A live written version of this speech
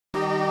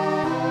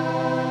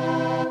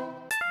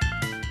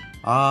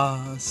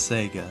Ah,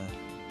 Sega.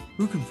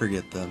 Who can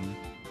forget them?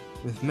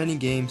 With many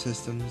game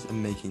systems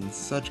and making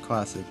such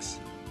classics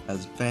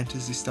as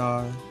Phantasy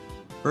Star,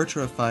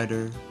 Virtua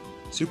Fighter,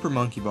 Super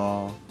Monkey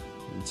Ball,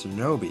 and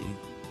Shinobi.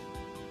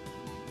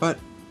 But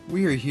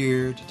we are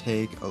here to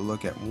take a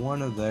look at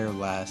one of their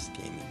last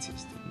gaming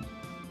systems,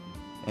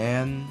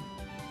 and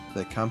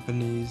the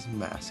company's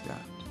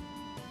mascot.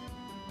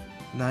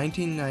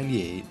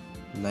 1998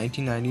 and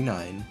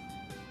 1999,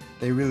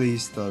 they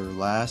released their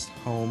last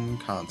home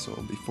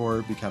console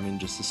before becoming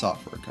just a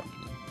software company.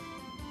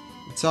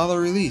 It saw the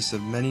release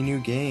of many new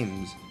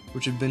games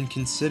which have been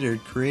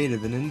considered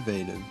creative and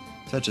innovative,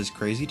 such as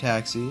Crazy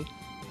Taxi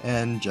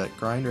and Jet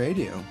Grind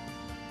Radio.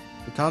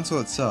 The console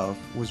itself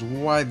was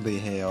widely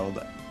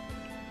hailed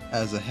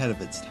as ahead of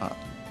its time,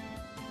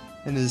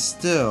 and is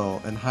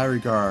still in high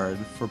regard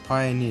for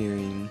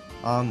pioneering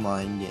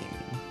online gaming.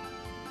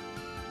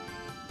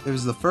 It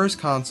was the first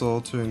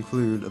console to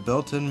include a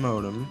built-in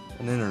modem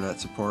and internet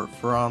support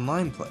for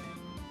online play.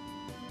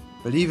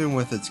 But even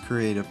with its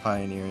creative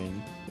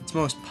pioneering, its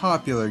most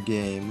popular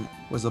game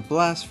was a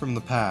blast from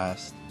the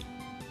past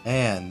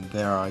and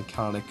their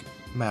iconic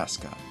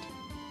mascot.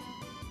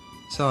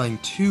 Selling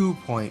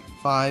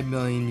 2.5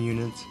 million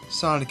units,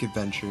 Sonic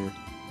Adventure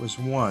was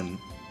one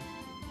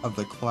of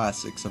the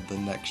classics of the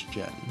next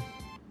gen.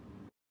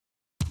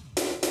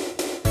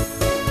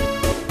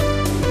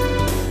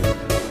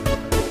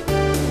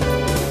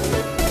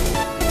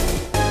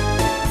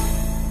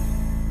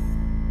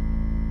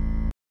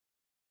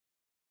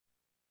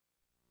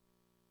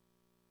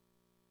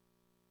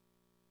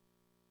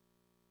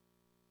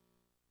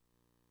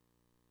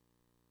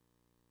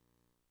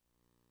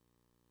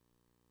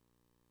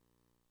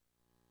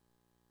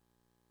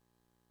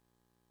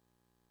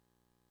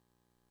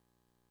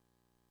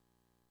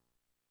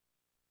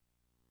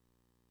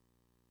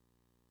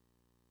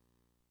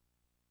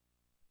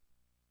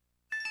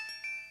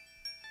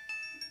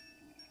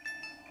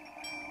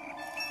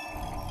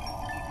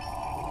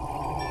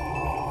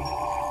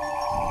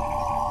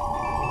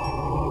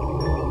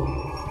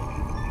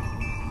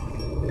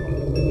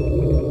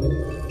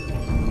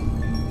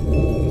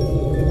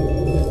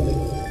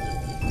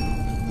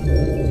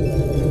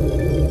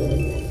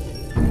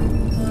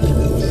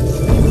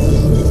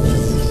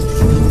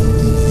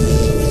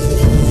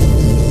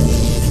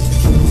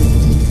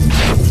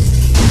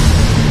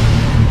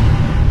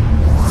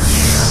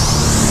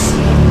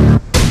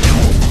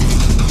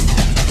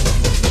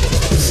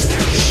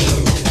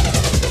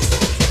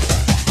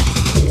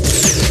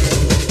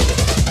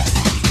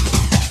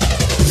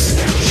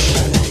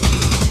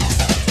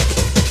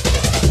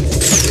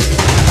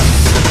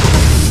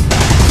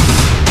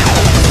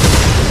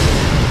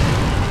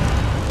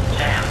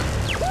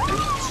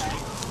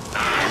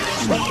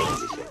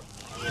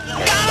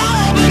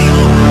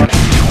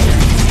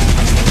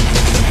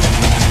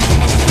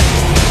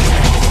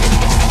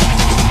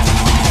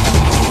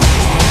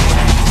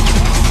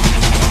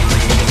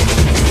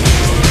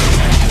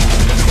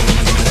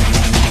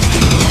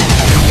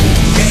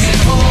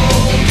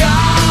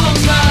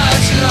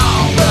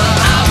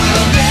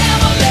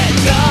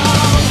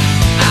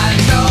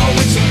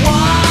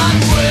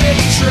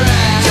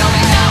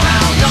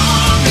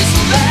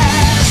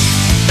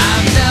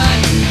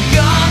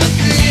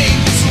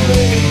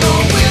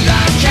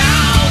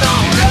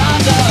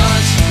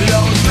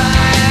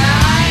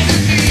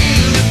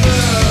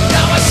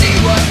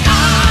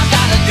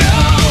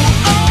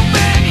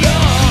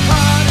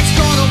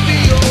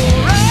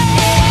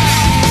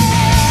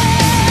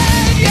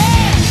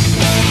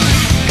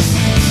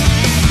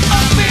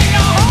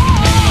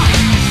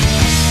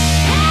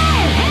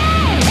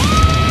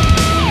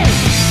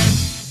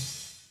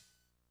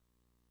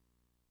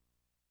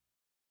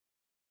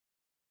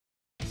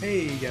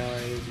 Hey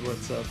guys,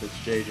 what's up? It's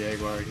Jay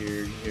Jaguar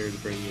here to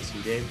bring you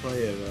some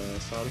gameplay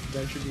of Sonic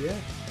Adventure DX.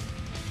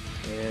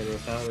 And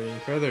without any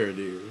further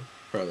ado,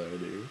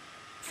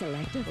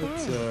 Select a file.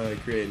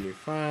 let's create a new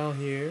file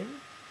here.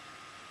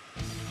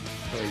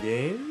 Play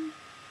game,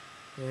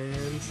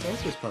 and start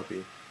this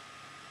puppy.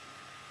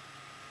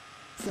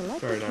 Select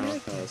Starting a out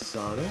character. as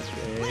Sonic,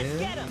 Let's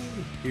get and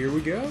 'em. here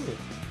we go.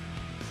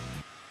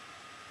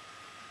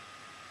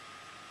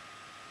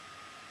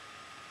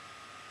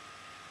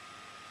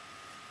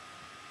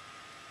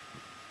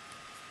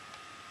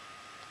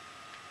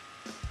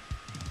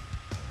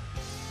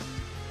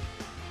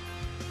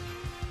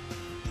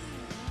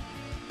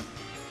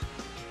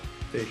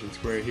 Station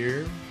Square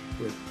here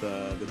with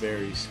the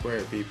very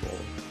square people.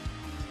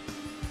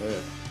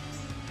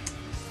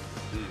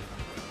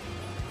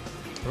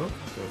 Oh,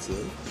 that's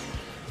it.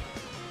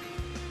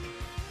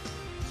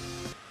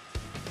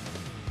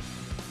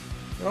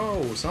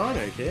 Oh,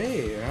 Sonic,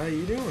 hey, how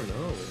you doing?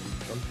 Oh,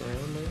 jump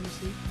around there,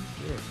 see?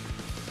 Yeah.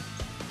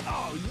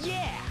 Oh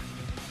yeah!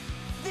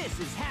 This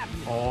is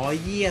happening! Oh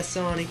yeah,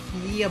 Sonic,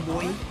 yeah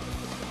boy.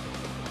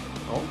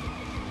 Oh.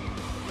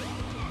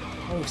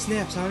 Oh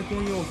snap, Sonic,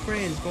 one of your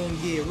friends gonna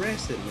get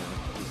arrested now.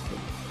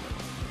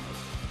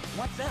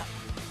 What's up?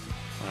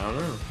 I don't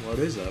know. What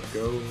is up?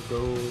 Go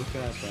look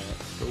at that.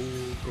 Go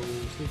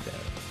see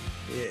that.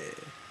 Yeah.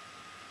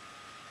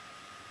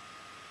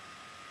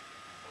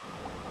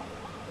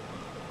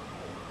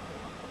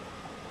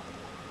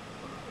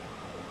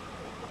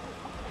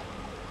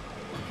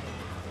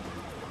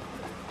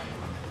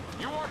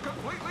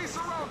 completely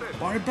surrounded.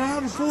 By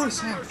bad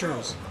voice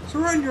actors!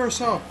 Surrender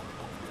yourself!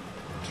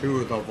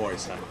 To the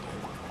voice actor.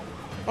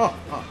 Oh,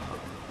 oh.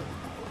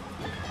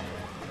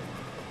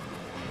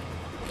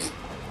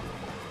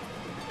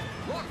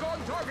 Lock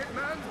on target,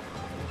 men.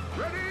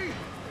 Ready?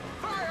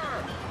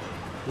 Fire!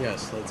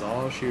 Yes, let's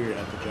all shoot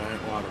at the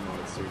giant water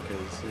monster,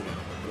 because, you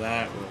know,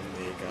 that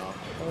will make a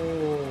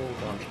whole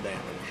bunch of damage.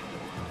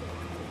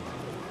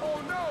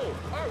 Oh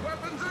no! Our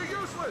weapons are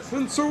useless!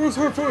 And so is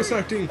her voice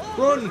acting!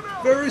 Run!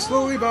 Very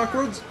slowly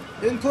backwards!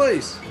 In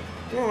place!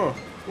 Oh,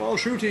 while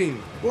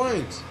shooting!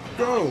 Blanks!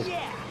 Go!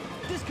 Yeah,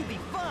 this could be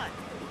fun.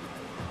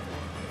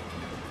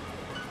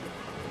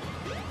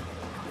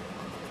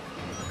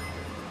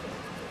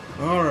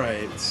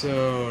 Alright,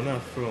 so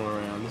enough fooling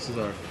around. This is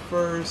our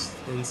first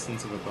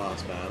instance of a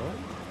boss battle.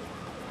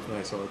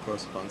 Nice little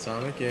close up on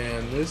Sonic,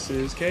 and this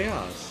is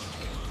Chaos.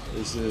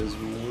 This is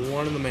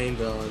one of the main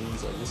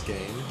villains of this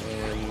game,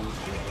 and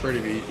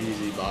pretty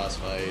easy boss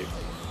fight.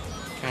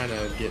 Kind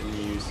of getting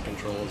used to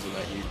controls and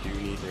that you do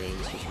need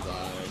rings to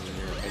survive, and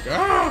you're like,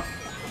 ah!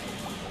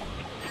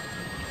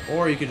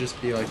 Or you could just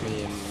be like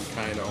me and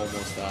kind of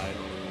almost die. I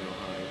don't even know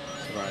how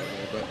I survived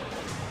there, but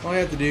all you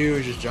have to do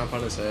is just jump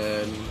on his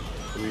head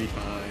 3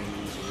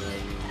 times, and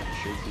then it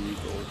should be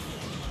gold.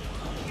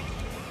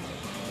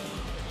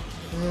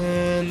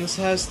 And this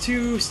has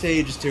 2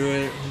 stages to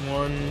it.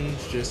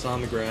 One's just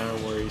on the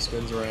ground where he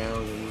spins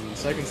around, and the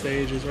second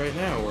stage is right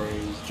now where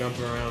he's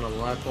jumping around on the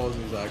light poles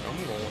and he's like, I'm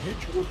gonna hit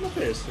you with my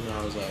fist. And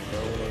I was like,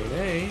 oh,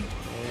 nay,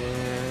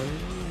 and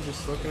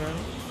just looking at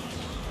him.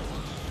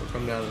 He'll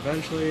come down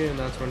eventually, and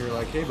that's when you're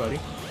like, hey buddy,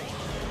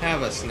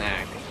 have a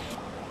snack.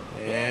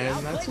 And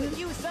I'll that's play it. with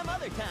you some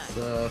other time. It's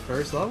the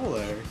first level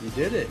there. You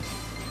did it.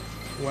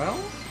 Well,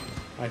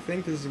 I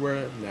think this is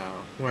where... No,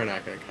 we're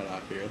not going to cut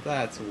off here.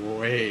 That's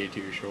way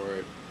too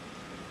short.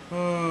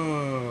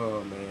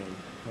 Oh, man.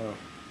 Oh.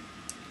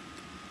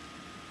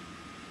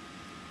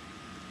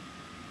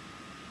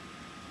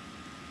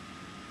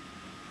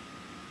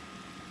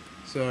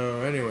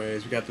 So,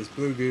 anyways, we got this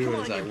blue goo, Come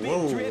and it's on, like, you big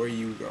whoa, drip. where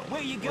you going?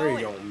 Where you Where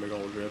you going? going, big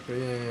old drip?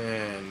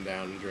 And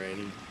down the drain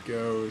he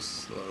goes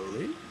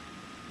slowly.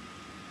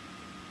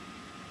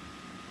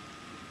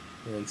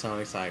 And then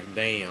Sonic's like,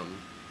 damn,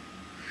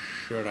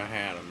 should have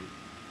had him.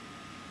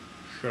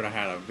 Should have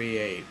had a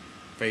V8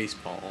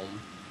 facepalm.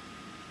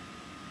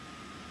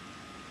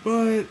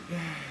 But,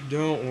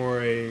 don't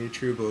worry,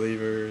 true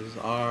believers,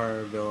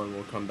 our villain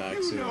will come back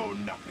You soon. know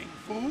nothing,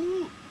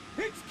 fool!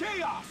 It's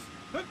Chaos,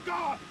 the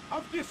god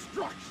of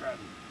destruction!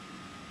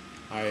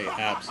 I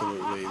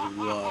absolutely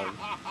love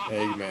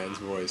Eggman's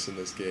voice in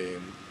this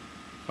game.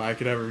 If I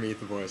could ever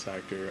meet the voice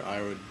actor,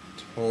 I would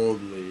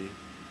totally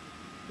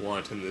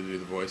want him to do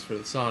the voice for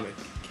the Sonic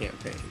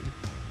campaign.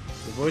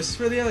 The voices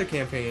for the other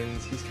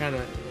campaigns, he's kind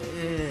of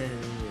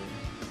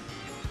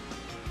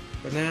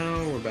But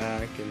now we're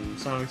back, and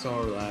Sonic's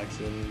all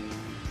relaxing.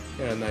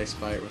 Got a nice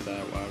fight with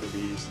that Wilder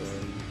Beast,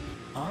 and...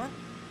 Huh?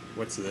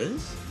 What's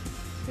this?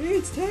 Hey,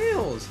 it's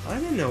Tails! I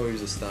didn't know he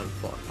was a stunt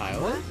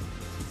pilot. What?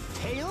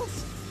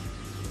 Tails?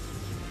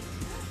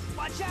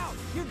 Watch out!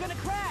 You're gonna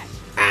crash!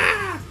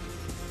 Ah!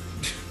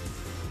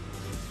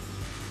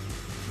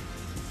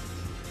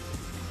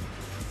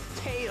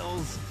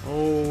 Tails!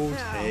 Oh,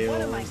 Now, Tails.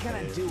 what am I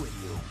gonna Tails. do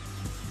with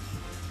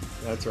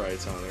you? That's right,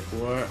 Sonic.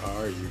 What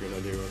are you gonna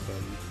do with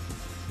him?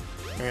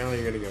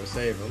 Apparently you're gonna go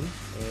save him.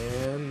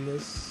 And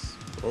this...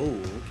 Oh,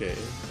 okay.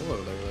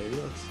 Hello there, lady.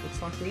 Let's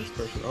talk to this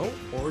person. Oh,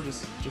 or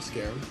just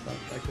scare him.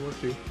 That could work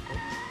too. Oh,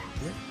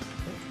 yeah.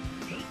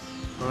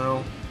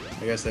 Well,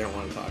 I guess they don't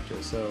want to talk to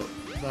us, so...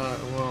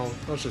 well,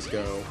 let's just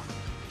go.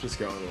 Just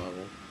go on the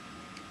level.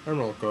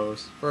 Emerald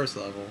Coast, first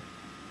level.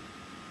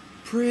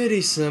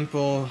 Pretty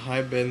simple.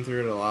 I've been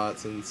through it a lot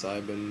since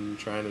I've been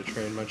trying to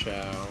train my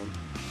Chow.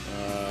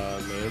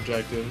 Main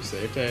objective,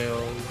 save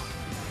Tails.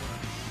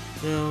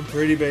 You know,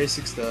 pretty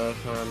basic stuff.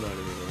 I'm not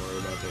even gonna worry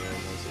about the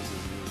animals. This is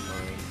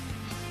mine.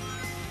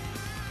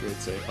 Good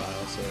save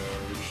file, so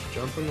we're just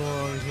jumping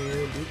along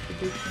here. Boop,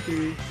 boop, boop,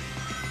 boop.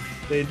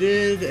 They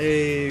did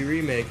a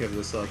remake of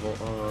this level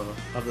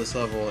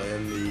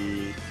in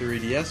the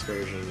 3DS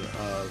version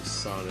of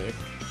Sonic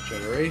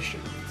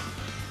Generations.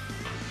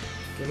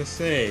 Gonna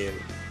say,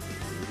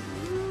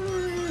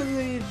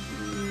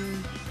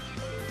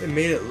 they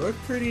made it look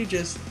pretty.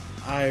 Just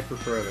I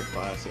prefer the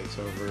classics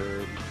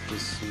over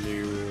just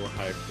new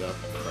hyped up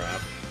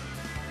crap.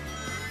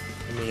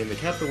 I mean, they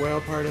kept the whale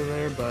part in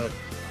there, but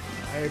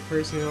I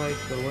personally like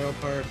the whale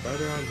part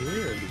better on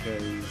here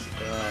because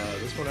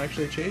this one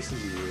actually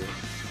chases you,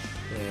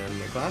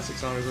 and the classic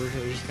Sonic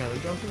version is just kind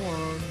of jump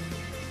along.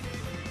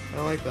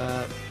 I like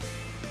that.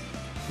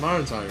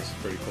 Modern Sonic is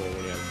pretty cool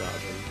when you have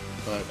dodging.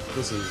 But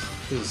this is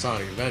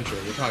Sonic Adventure,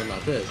 and you're talking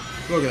about this.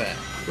 Look at that.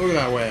 Look at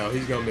that whale.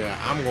 He's gonna be like,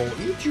 I'm gonna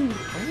eat you.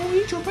 I'm gonna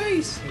eat your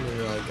face. And then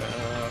you're like, I'd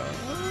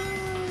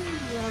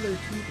rather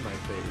keep my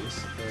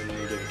face than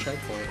get a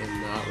checkpoint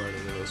and not run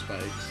into those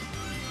spikes.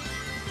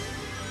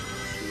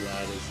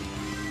 That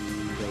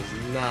does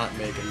not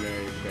make a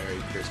Merry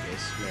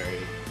Christmas,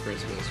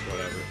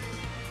 whatever.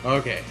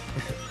 Okay.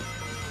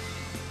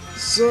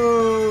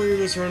 So you're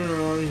just running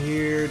around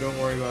here. Don't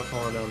worry about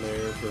falling down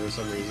there. For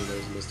some reason,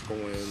 there's a mystical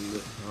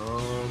wind.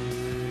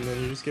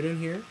 Then you just get in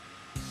here.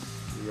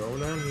 You go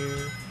down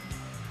here,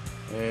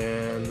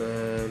 and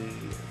then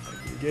if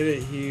I can get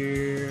it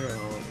here, I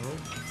don't know.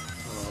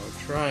 I'll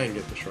try and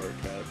get the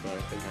shortcut, but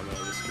I think I might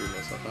have just screwed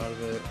myself out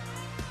of it.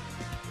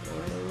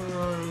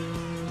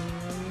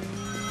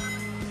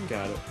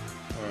 Got it.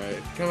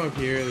 Alright, come up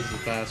here. This is a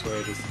fast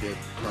way just to get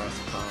across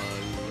the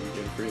pond and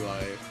get free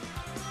life.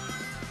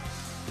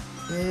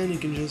 And you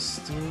can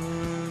just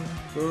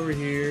go over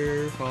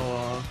here, fall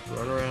off,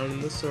 run around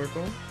in this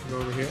circle, go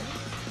over here,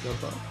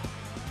 jump up.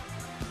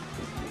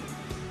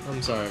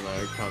 I'm sorry,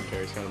 my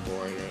commentary is kind of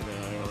boring right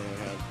now. I don't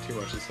really have too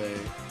much to say.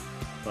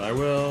 But I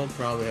will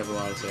probably have a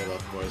lot to say about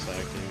the voice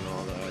acting and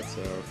all that.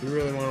 So if you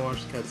really want to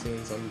watch the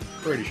cutscenes, I'm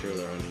pretty sure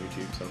they're on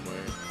YouTube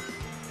somewhere.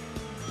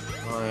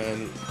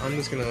 And I'm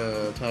just going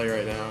to tell you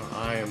right now,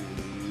 I am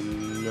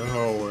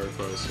nowhere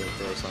close to a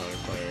pro Sonic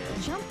player.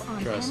 Jump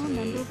on Trust panel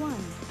me. number 1.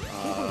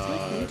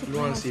 If you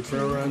want to see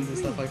pro runs and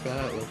stuff like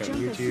that, look on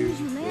YouTube.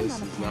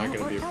 This is not going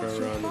to be a pro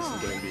run. This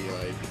is going to be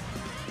like,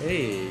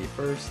 hey,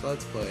 first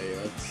let's play,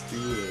 let's do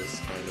this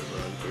kind of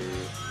run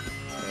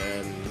through.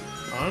 And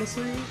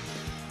honestly,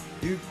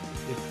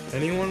 if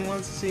anyone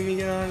wants to see me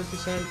get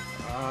 100%,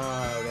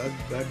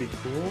 that'd be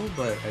cool,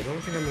 but I don't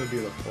think I'm going to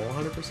do the full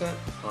 100%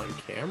 on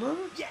camera.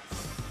 Yes!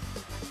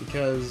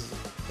 Because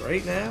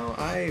right now,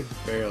 I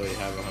barely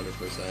have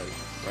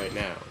 100% right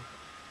now.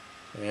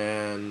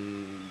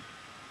 And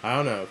I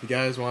don't know, if you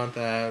guys want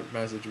that,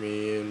 message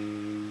me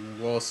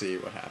and we'll see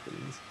what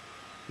happens.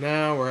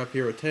 Now we're up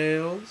here with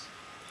Tails,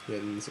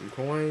 getting some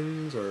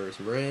coins or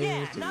some rings, Yeah,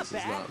 because not this is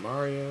bad. not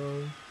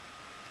Mario.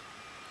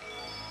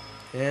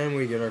 And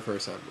we get our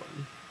first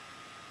emblem.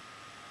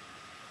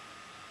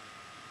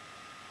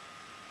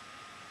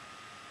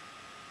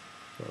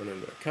 Going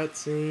into a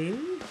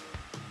cutscene.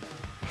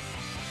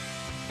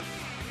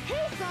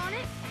 Hey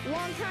Sonic!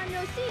 Long time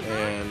no see, huh?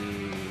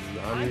 And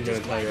I'm I'm gonna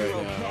just tell you glad right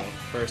you're now, okay.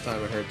 first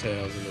time I heard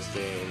Tails in this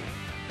game,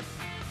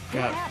 What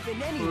got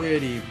happened anyway?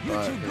 pretty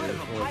You're too good of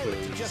a butthurt pilot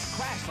with to just his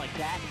crash like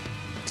that.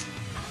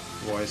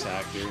 voice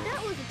actor.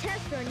 That was a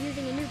test run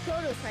using a new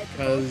prototype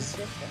Because,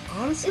 system.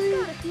 honestly,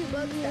 It's got a few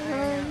bugs to I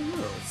iron don't out.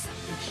 know.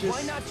 It's Why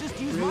just not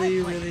just use really,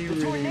 my plane, really, the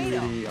really,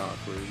 tornado? really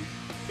awkward.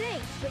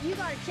 Thanks, but you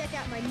gotta check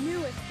out my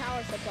newest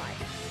power supply.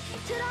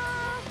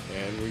 Ta-da!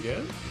 And we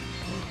get,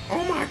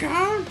 oh my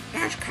god,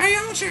 that's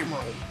Chaos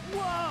Emerald!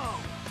 Whoa!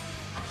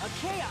 A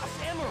Chaos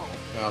Emerald!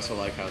 I also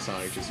like how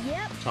Sonic just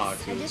Yep.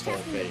 talks I with his just whole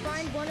happened to face.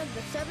 find one of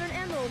the Southern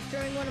Emeralds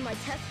during one of my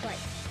test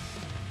flights.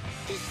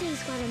 This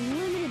thing's got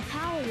unlimited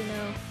power, you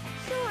know.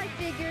 So I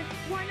figured,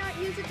 why not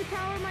use it to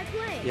power my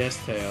plane? Yes,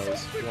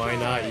 Tails, Super why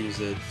not joy. use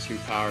it to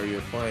power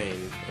your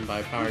plane? And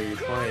by power your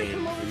Come on, plane,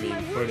 come over you to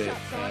my mean put it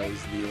workshop, Sonic.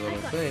 as the little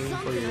I've got thing for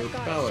something your I've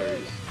gotta propellers.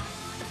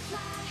 show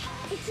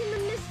you. It's in the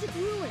Mystic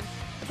Ruins.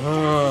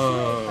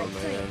 Oh That's the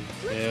show, man,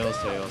 Let's Tails,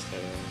 go. Tails,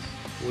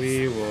 Tails.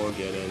 We will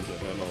get into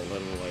them a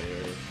little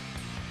later.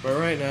 But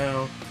right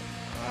now,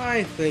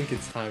 I think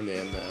it's time to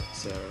end the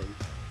episode.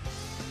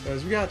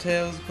 Because we got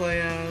Tails to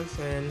play as,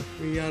 and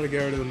we gotta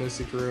go to the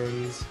Mystic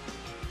Ruins.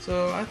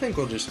 So I think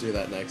we'll just do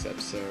that next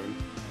episode.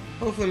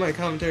 Hopefully my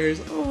commentary is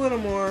a little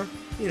more,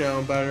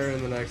 better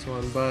in the next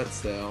one, but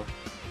still,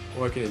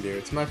 what can you do?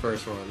 It's my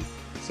first one.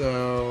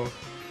 So,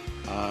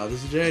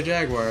 this is Jay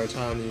Jaguar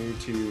telling you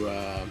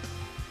to,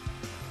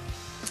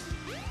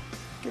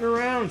 get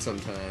around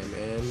sometime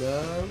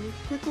and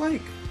click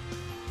like.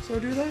 So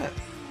do that.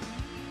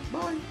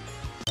 Bye.